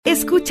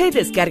Escucha y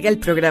descarga el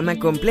programa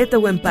completo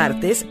o en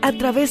partes a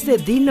través de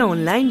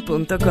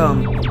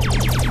diloonline.com.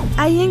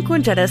 Ahí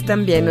encontrarás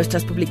también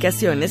nuestras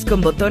publicaciones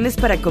con botones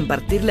para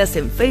compartirlas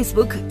en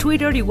Facebook,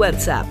 Twitter y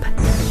WhatsApp.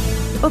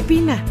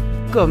 Opina,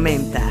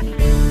 comenta.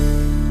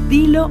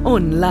 Dilo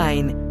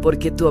Online,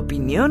 porque tu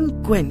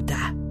opinión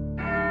cuenta.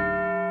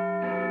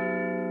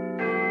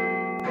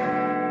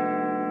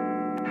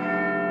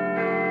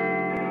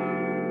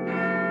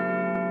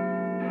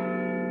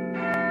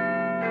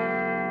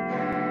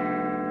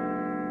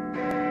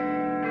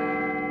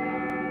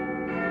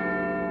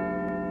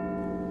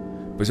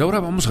 Pues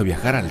ahora vamos a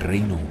viajar al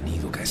Reino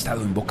Unido, que ha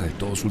estado en boca de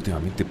todos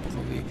últimamente por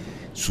lo de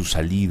su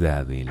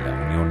salida de la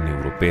Unión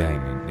Europea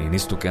en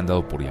esto que han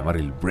dado por llamar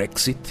el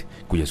Brexit,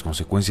 cuyas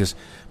consecuencias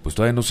pues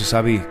todavía no se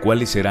sabe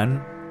cuáles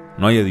serán.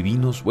 No hay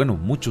adivinos. Bueno,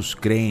 muchos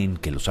creen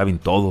que lo saben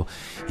todo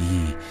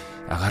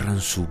y agarran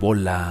su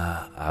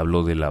bola,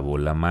 hablo de la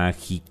bola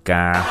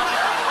mágica,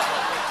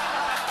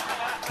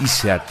 y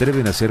se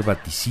atreven a hacer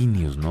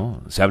vaticinios,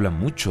 ¿no? Se habla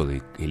mucho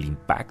del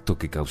impacto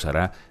que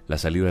causará la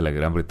salida de la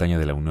Gran Bretaña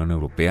de la Unión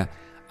Europea.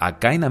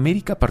 Acá en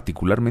América,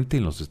 particularmente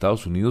en los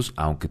Estados Unidos,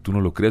 aunque tú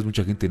no lo creas,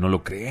 mucha gente no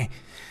lo cree.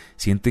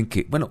 Sienten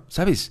que, bueno,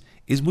 ¿sabes?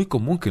 Es muy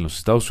común que en los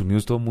Estados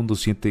Unidos todo el mundo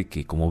siente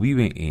que como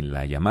vive en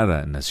la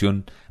llamada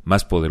nación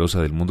más poderosa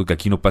del mundo, que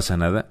aquí no pasa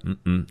nada.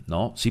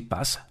 No, sí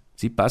pasa.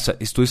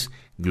 Esto es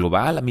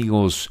global,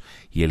 amigos.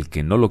 Y el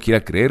que no lo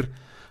quiera creer,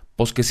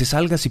 pues que se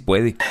salga si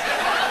puede.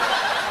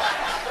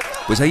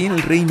 Pues ahí en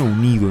el Reino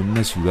Unido, en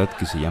una ciudad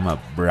que se llama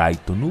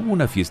Brighton, hubo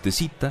una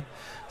fiestecita.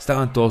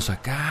 Estaban todos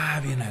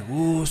acá, bien a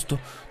gusto,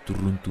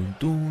 turrun tun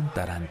tun,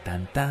 taran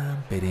tan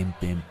tan, peren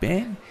pen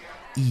pen,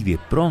 y de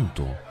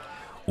pronto,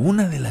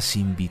 una de las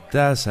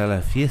invitadas a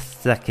la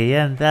fiesta, que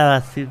ya andaba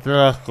así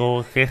todas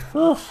como que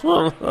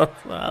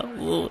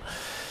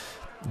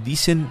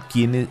dicen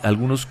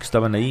algunos que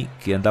estaban ahí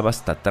que andaba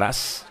hasta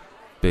atrás,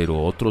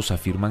 pero otros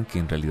afirman que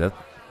en realidad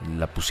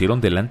la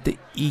pusieron delante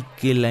y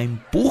que la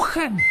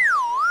empujan.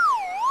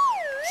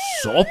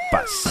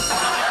 Sopas.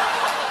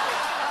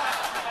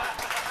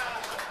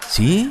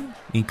 Sí,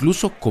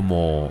 incluso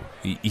como...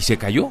 Y se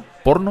cayó,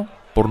 por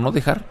no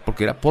dejar,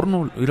 porque era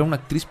porno, era una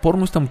actriz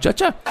porno esta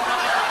muchacha.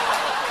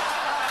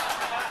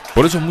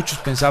 Por eso muchos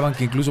pensaban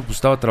que incluso pues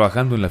estaba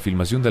trabajando en la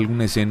filmación de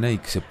alguna escena y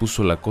que se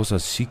puso la cosa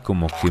así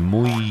como que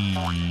muy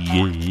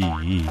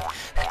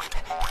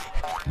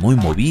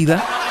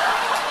movida.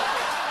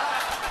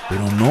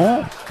 Pero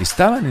no,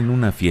 estaban en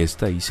una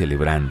fiesta ahí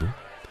celebrando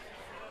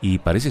y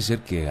parece ser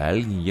que a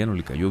alguien ya no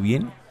le cayó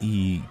bien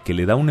y que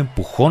le da un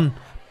empujón.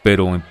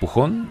 Pero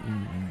empujón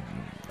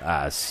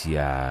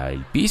hacia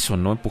el piso,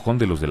 no empujón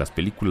de los de las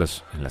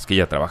películas en las que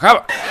ella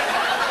trabajaba.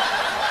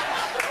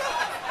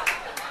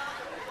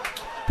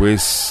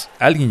 Pues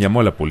alguien llamó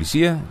a la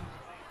policía,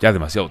 ya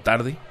demasiado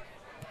tarde.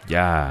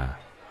 Ya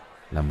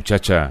la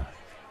muchacha,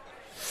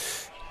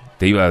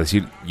 te iba a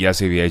decir, ya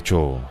se había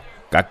hecho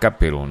caca,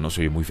 pero no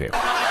se oye muy feo.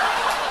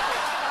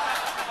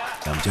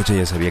 La muchacha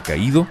ya se había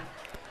caído.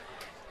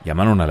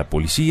 Llamaron a la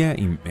policía,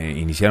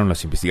 iniciaron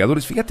las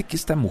investigadores. Fíjate que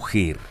esta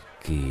mujer...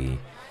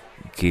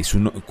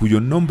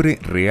 cuyo nombre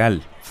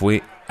real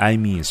fue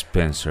Amy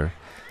Spencer,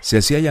 se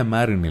hacía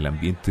llamar en el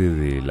ambiente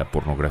de la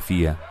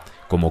pornografía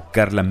como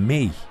Carla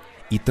May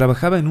y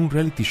trabajaba en un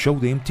reality show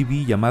de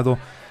MTV llamado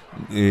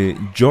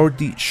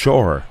Geordie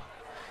Shore.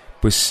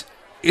 Pues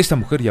esta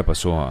mujer ya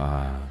pasó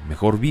a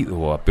mejor vida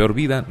o a peor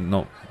vida,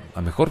 no,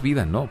 a mejor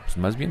vida, no, pues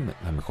más bien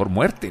a mejor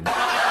muerte, ¿no?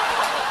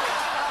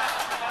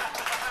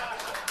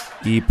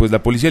 Y pues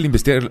la policía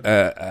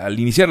al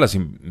iniciar las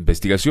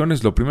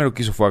investigaciones, lo primero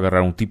que hizo fue agarrar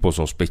a un tipo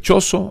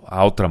sospechoso,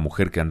 a otra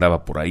mujer que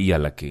andaba por ahí, a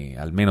la que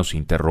al menos se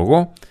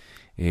interrogó.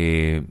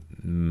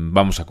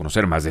 Vamos a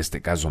conocer más de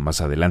este caso más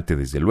adelante,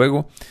 desde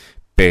luego,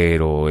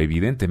 pero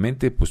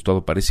evidentemente pues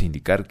todo parece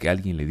indicar que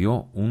alguien le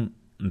dio un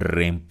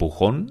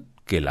reempujón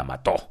que la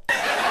mató.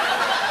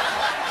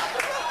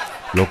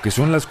 Lo que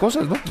son las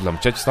cosas, ¿no? Pues la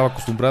muchacha estaba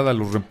acostumbrada a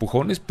los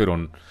reempujones, pero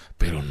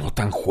no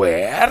tan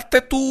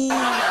fuerte, tú.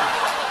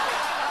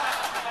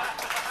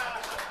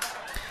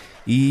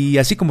 Y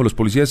así como los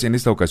policías en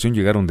esta ocasión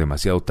llegaron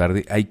demasiado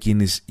tarde, hay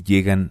quienes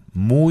llegan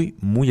muy,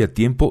 muy a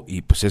tiempo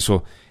y pues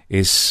eso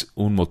es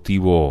un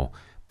motivo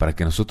para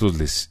que nosotros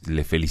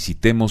le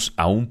felicitemos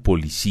a un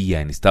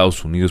policía en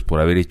Estados Unidos por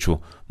haber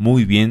hecho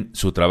muy bien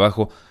su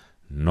trabajo,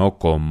 no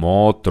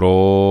como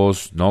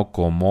otros.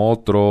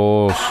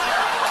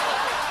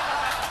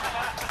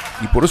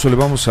 Y por eso le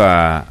vamos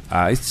a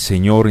este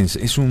señor,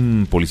 es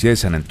un policía de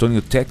San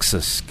Antonio,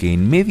 Texas, que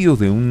en medio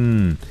de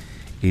un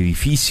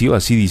edificio,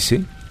 así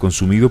dice,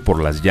 consumido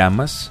por las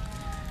llamas,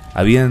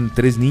 habían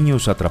 3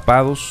 niños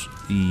atrapados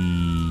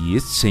y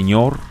este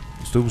señor,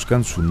 estoy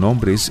buscando su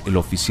nombre, es el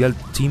oficial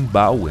Tim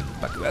Bowen.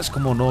 Para que veas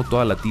cómo no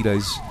toda la tira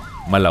es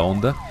mala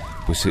onda,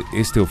 pues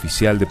este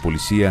oficial de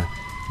policía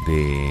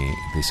de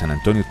San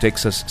Antonio,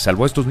 Texas,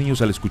 salvó a estos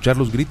niños al escuchar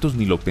los gritos,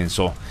 ni lo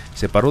pensó.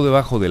 Se paró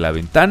debajo de la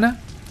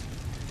ventana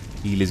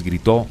y les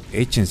gritó: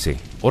 échense,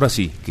 ahora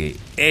sí, que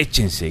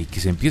échense, y que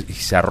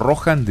se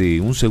arrojan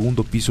de un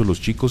segundo piso los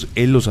chicos.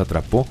 Él los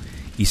atrapó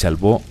y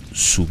salvó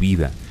su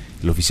vida.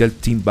 El oficial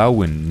Tim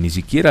Bowen ni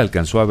siquiera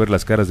alcanzó a ver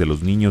las caras de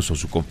los niños o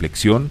su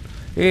complexión.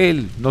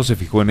 Él no se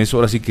fijó en eso.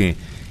 Ahora sí que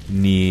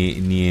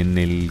ni en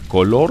el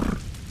color,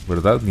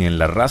 ¿verdad? Ni en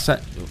la raza,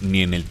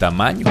 ni en el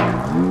tamaño.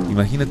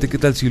 Imagínate qué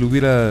tal si le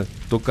hubiera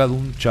tocado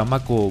un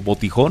chamaco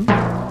botijón.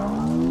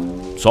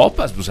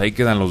 Sopas, pues ahí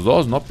quedan los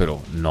dos, ¿no?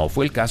 Pero no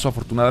fue el caso,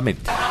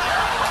 afortunadamente.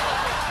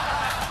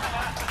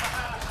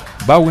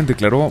 Bowen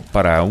declaró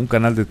para un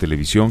canal de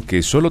televisión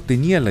que solo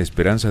tenía la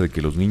esperanza de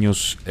que los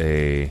niños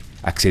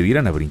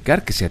accedieran a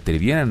brincar, que se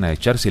atrevieran a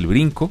echarse el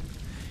brinco,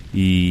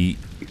 y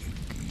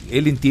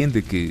él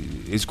entiende que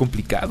es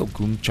complicado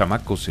que un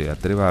chamaco se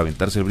atreva a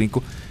aventarse el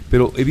brinco,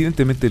 pero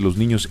evidentemente los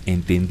niños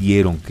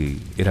entendieron que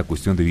era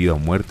cuestión de vida o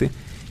muerte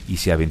y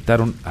se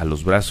aventaron a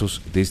los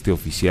brazos de este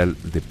oficial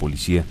de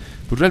policía.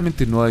 Pues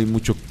realmente no hay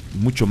mucho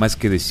más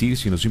que decir,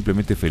 sino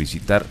simplemente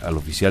felicitar al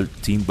oficial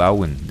Tim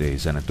Bowen de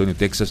San Antonio,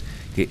 Texas,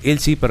 que él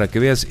sí, para que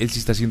veas, él sí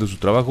está haciendo su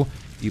trabajo,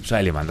 y pues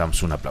ahí le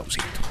mandamos un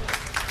aplausito.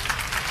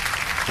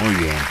 Muy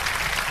bien.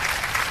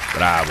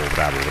 Bravo,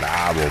 bravo,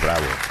 bravo,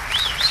 bravo.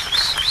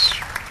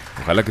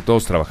 Ojalá que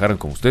todos trabajaran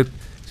como usted,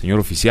 señor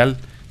oficial.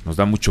 Nos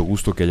da mucho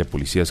gusto que haya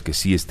policías que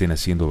sí estén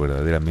haciendo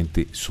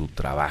verdaderamente su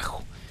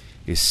trabajo.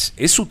 Es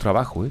su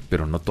trabajo,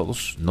 pero no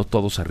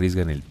todos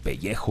arriesgan el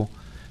pellejo,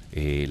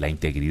 la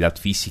integridad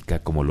física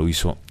como lo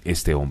hizo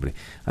este hombre.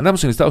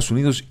 Andamos en Estados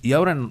Unidos y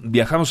ahora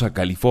viajamos a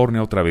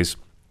California otra vez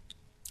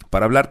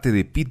para hablarte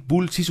de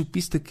Pitbull. ¿Sí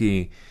supiste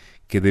que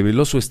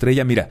develó su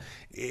estrella? Mira,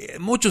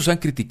 muchos han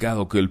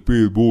criticado que el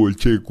Pitbull,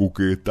 checo,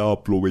 que estaba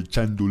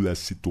aprovechando la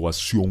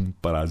situación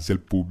para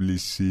hacer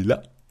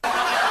publicidad.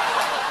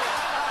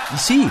 Y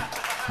sí,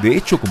 de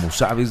hecho, como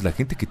sabes, la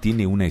gente que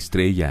tiene una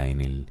estrella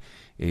en el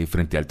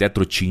frente al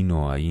Teatro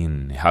Chino ahí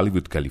en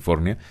Hollywood,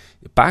 California,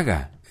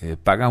 paga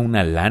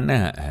una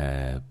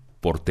lana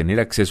por tener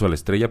acceso a la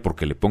estrella,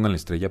 porque le pongan la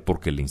estrella,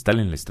 porque le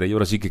instalen la estrella.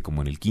 Ahora sí que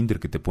como en el kinder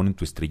que te ponen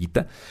tu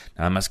estrellita,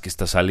 nada más que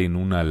esta sale en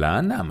una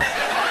lana.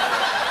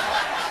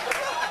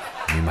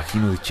 Me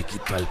imagino de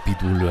chiquito al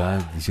Pitbull,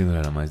 diciéndole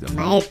a la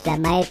maestra: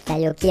 Maestra,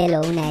 yo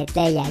quiero una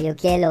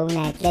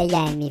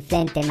estrella en mi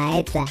frente,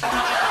 maestra.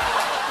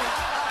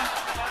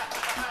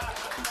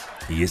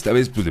 Y esta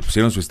vez pues le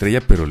pusieron su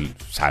estrella, pero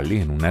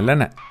sale en una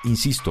lana.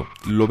 Insisto,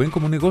 lo ven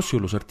como un negocio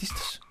los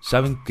artistas.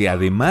 Saben que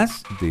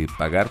además de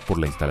pagar por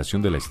la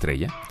instalación de la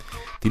estrella,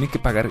 tienen que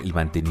pagar el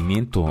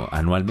mantenimiento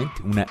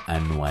anualmente, una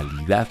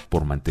anualidad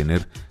por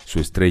mantener su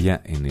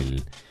estrella en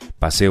el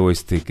paseo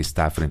que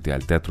está frente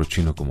al Teatro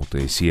Chino, como te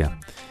decía.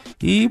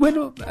 Y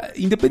bueno,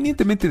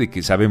 independientemente de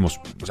que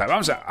sabemos, o sea,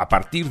 vamos a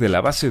partir de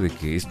la base de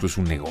que esto es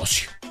un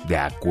negocio, de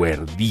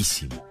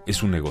acuerdísimo,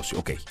 es un negocio,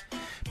 ok.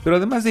 Pero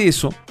además de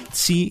eso,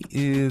 sí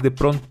de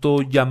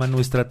pronto llama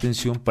nuestra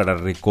atención para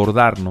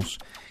recordarnos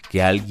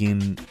que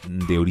alguien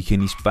de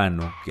origen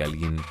hispano, que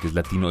alguien que es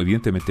latino,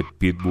 evidentemente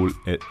Pitbull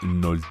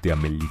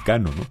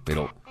norteamericano, ¿no?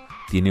 Pero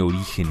tiene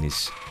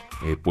orígenes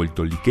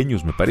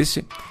puertorriqueños, me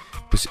parece.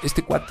 Pues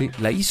este cuate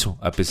la hizo,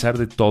 a pesar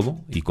de todo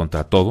y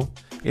contra todo.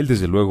 Él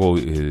desde luego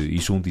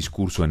hizo un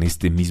discurso en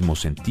este mismo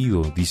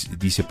sentido.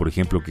 Dice, por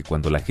ejemplo, que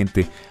cuando la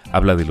gente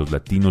habla de los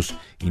latinos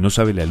y no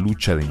sabe la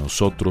lucha de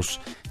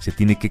nosotros, se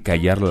tiene que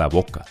callar la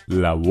boca.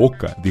 La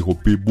boca, dijo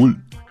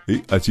Pitbull.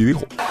 Así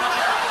dijo.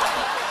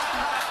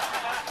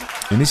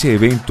 En ese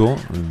evento,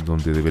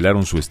 donde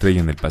develaron su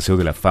estrella en el Paseo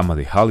de la Fama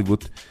de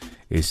Hollywood,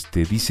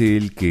 dice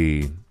él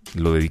que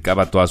lo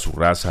dedicaba a toda su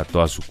raza, a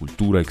toda su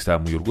cultura, y que estaba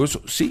muy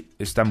orgulloso. Sí,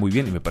 está muy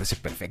bien y me parece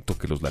perfecto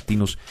que los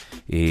latinos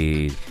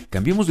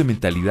cambiemos de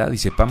mentalidad y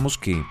sepamos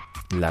que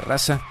la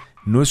raza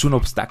no es un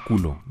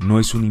obstáculo, no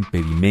es un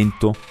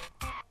impedimento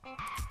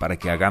para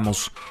que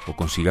hagamos o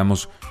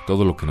consigamos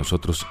todo lo que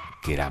nosotros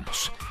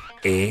queramos.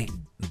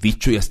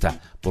 Dicho ya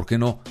está. ¿Por qué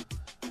no?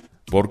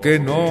 ¿Por qué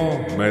no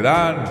me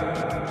dan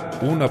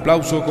un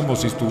aplauso como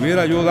si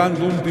estuviera yo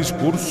dando un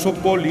discurso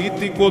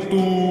político,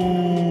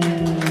 tú?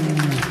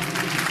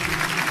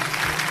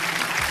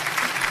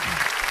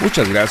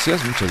 Muchas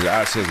gracias.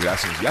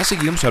 Ya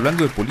seguiremos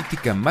hablando de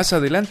política más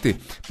adelante.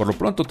 Por lo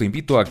pronto te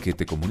invito a que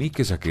te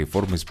comuniques, a que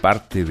formes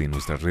parte de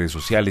nuestras redes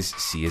sociales,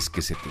 si es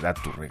que se te da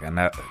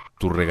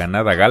tu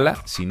reganada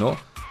gala. Si no,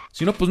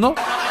 pues no.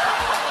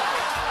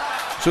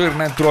 Soy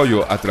Hernán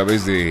Troyo a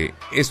través de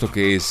esto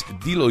que es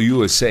Dilo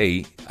USA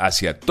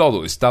hacia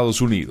todo Estados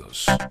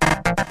Unidos.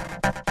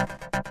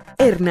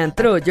 Hernán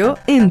Troyo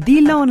en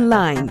Dilo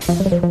Online.